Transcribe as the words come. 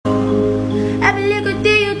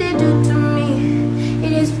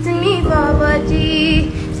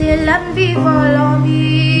you follow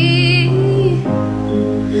me.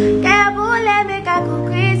 Can't let me go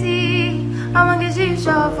crazy. I'ma get you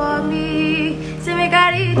short for me. So me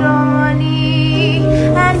carry the money.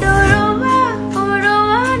 And don't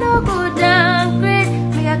wanna go down great.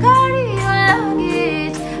 Me I carry your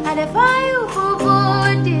luggage. And if I for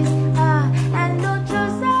this, and don't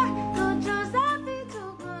trust me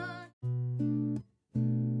too good.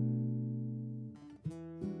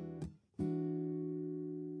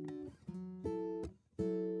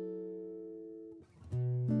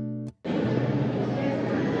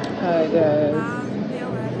 Hi guys,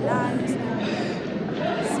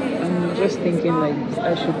 I'm just thinking like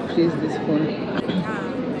I should place this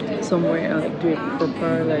phone somewhere and like do a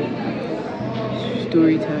proper like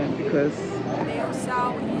story time, because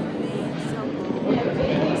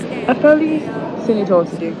I've probably seen it all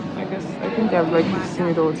today. I think I've like seen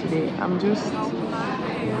it all today. I'm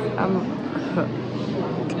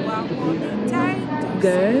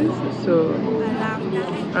guys, so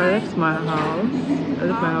I left my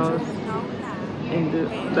house in the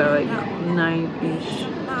like 9ish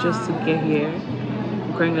just to get here.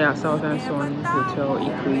 I'm currently at South and Son Hotel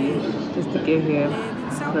Equally just to get here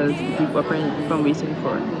because people I'm waiting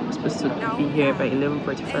for are supposed to be here by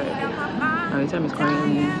 11:45. Now the time is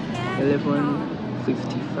currently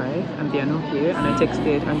 11:55 and they are not here, and I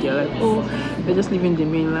texted and they're like, oh, they're just leaving the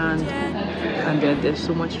mainland and there's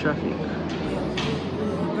so much traffic.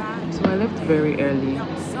 So I left very early.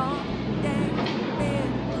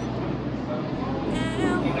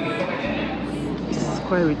 It's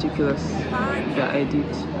quite ridiculous that I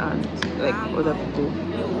did, and like other people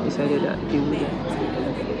decided that they wouldn't.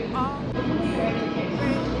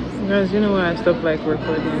 Guys, you know when I stopped like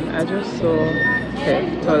recording, I just saw Chef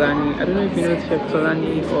Tolani. I don't know if you know Chef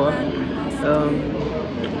Tolani or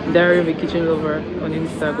Diary of a Kitchen Lover on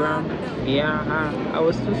Instagram. Yeah, I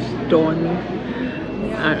was so stunned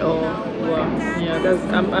and all. Wow, yeah,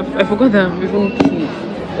 I forgot that I'm even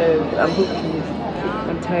pissed. I'm so pissed.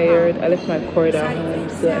 I'm tired. I left my cord at home,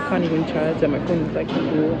 so I can't even charge, and my phone is like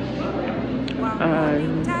low.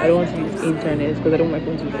 And I don't want to use internet because I don't want my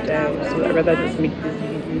phone to die, so I'd rather just make this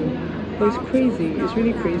video. But it's crazy, it's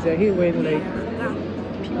really crazy. I hate when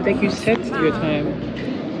like you set your time,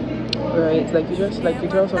 right? Like you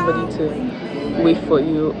tell somebody to wait for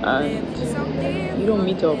you and you don't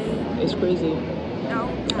meet up. It's crazy.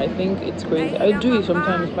 I think it's crazy. I do it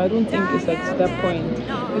sometimes, but I don't think it's like to that point.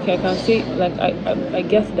 Okay, I can say like I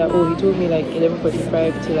guess that, oh, he told me like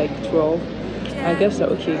 11:45 to like 12. I guess that,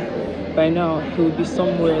 okay, by now he will be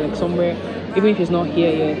somewhere, even if he's not here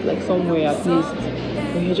yet, like somewhere at least.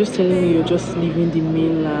 But you're just telling me you're just leaving the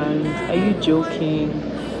mainland. Are you joking,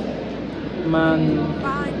 man?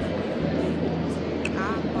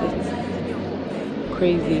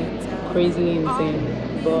 It's crazily insane.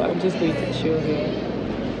 But I'm just going to chill here,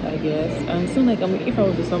 I guess. And so like, I mean, if I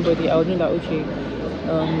was with somebody, I would know that, okay,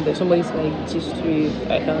 there's somebody to like just with,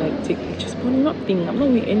 I can like take pictures, but nothing. I'm not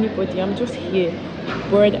with anybody. I'm just here,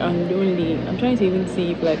 bored and lonely. I'm trying to even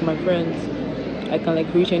see if like my friends, I can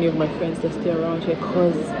like reach any of my friends that stay around here,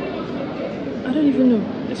 cause I don't even know.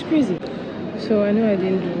 It's crazy. So I know I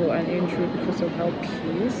didn't do an intro because of how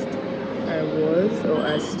pissed I was, or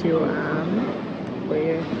I still am. But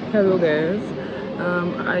yeah, hello guys.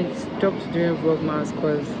 I stopped doing vlogmas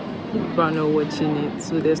because people are not watching it,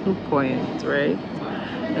 so there's no point, right?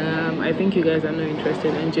 I think you guys are not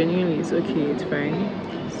interested, and genuinely it's okay, it's fine.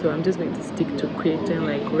 So I'm just going to stick to creating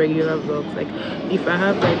like regular vlogs. Like if I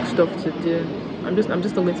have like stuff to do, I'm just not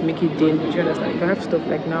going to make it daily. Do you understand? If I have stuff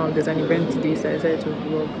like now, there's an event today, so I decided to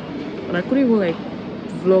vlog, and I couldn't even like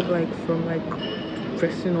vlog like from like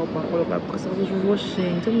dressing up and all of that because I was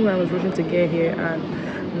rushing. Tell me why I was rushing to get here, and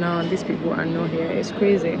now these people are not here. It's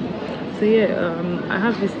crazy. So yeah, I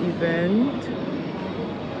have this event.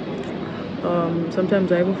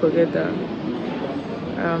 Sometimes I even forget that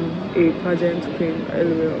a pageant queen,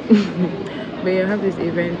 LOL. But yeah, I have this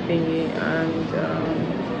event thingy, and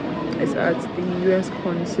it's at the US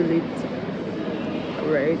Consulate,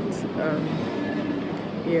 right?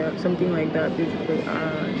 Yeah, something like that basically.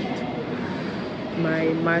 And my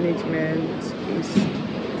management is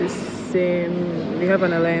the same. We have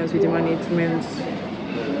an alliance with the management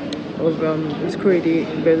of it's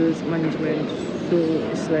Korede Bello's management, so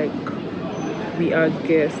it's like we are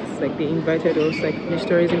guests. Like they invited us, like Miss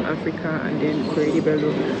Tourism Africa and then Korede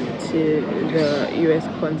Bello, to the US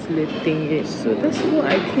Consulate thingy. So that's what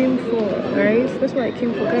I came for, guys. That's what I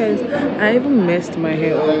came for, guys. I even messed my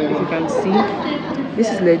hair up, if you can see. This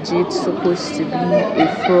is legit supposed to be a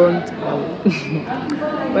front hole.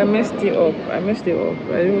 But I messed it up. I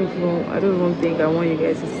don't even think I want you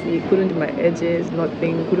guys to see. Couldn't do my edges,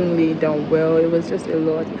 nothing. Couldn't lay it down well. It was just a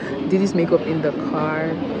lot. Did this makeup in the car.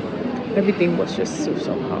 Everything was just so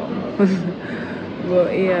somehow.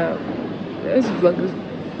 But yeah, this vlog is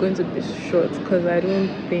going to be short because I don't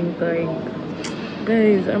think, like,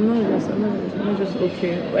 guys, I'm not just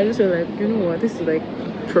okay. I just feel like, you know what, this is like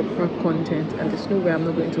proper content and there's no way I'm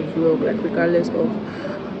not going to vlog, like, regardless of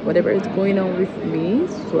whatever is going on with me.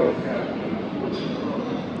 So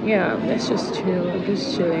yeah, let's just chill. I'm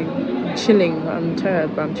just chilling. I'm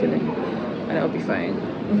tired, but I'm chilling and I'll be fine.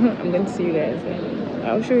 I'm going to see you guys.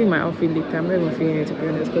 I'll show you my outfit later. I'm not even feeling it, to be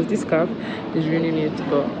honest, because this scarf is ruining it,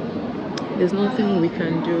 but there's nothing we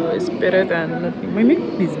can do. It's better than nothing. My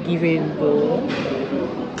makeup is giving though.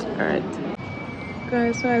 Alright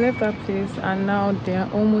guys, so I left that place and now they're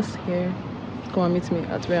almost here. Come and meet me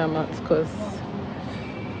at where I'm at because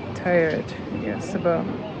tired. Yes, about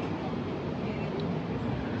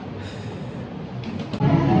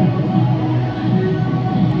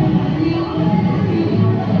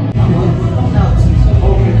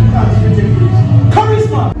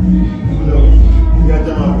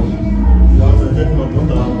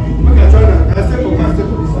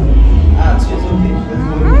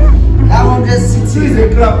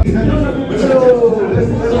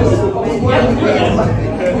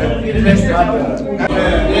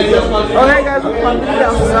okay guys, we're finally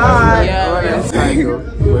outside.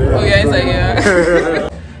 Oh yeah, it's like, yeah.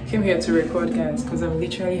 Came here to record, guys, because I've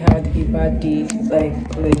literally had a bad day,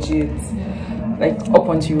 like legit, like up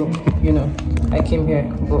until, you know, I came here,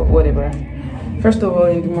 but whatever. First of all,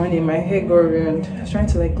 in the morning my hair got ruined. I was trying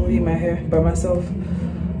to like glue my hair by myself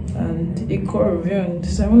and it got ruined,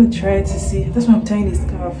 so I want to try to see. That's why I'm tying this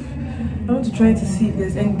scarf. I want to try to see if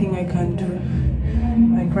there's anything I can do,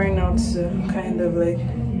 like right now, to kind of like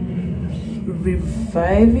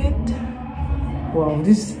revive it. Wow,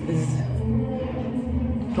 this is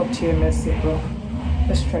top tier messy, bro.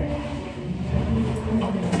 Let's try.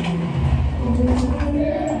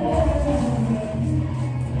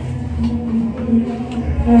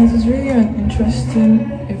 Guys, it's really an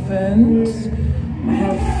interesting event. I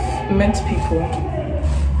have met people.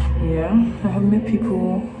 Yeah, I have met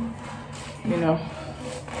people, you know,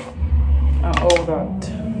 and all that.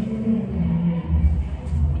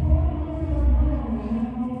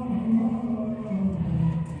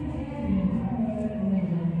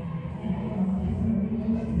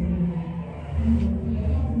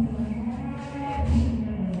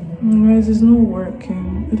 Guys, it's not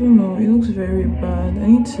working. I don't know, it looks very bad. I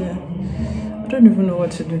don't even know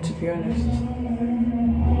what to do, to be honest.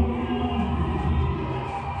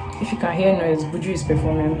 If you can hear noise, Buju is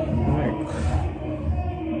performing. Like,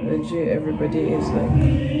 legit, everybody is like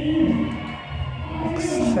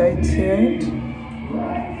excited.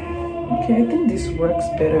 Okay, I think this works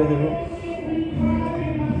better though.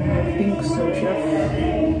 I think so.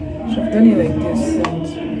 Should have done it like this and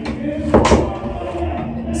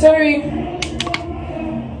sorry.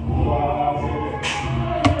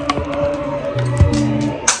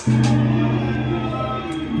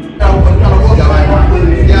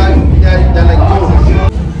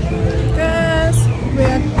 Guys, we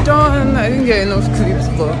are done. I didn't get enough clips,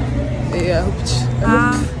 but yeah, I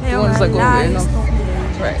hope the ones that go away enough.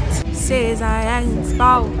 Right. Says I ain't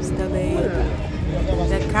supposed to be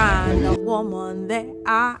the kind of woman that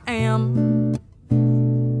I am.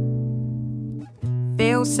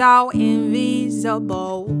 Feel so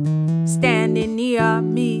invisible, standing near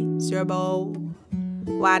miserable.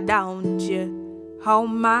 Why don't you hold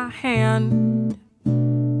my hand?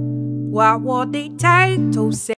 What would it take to say?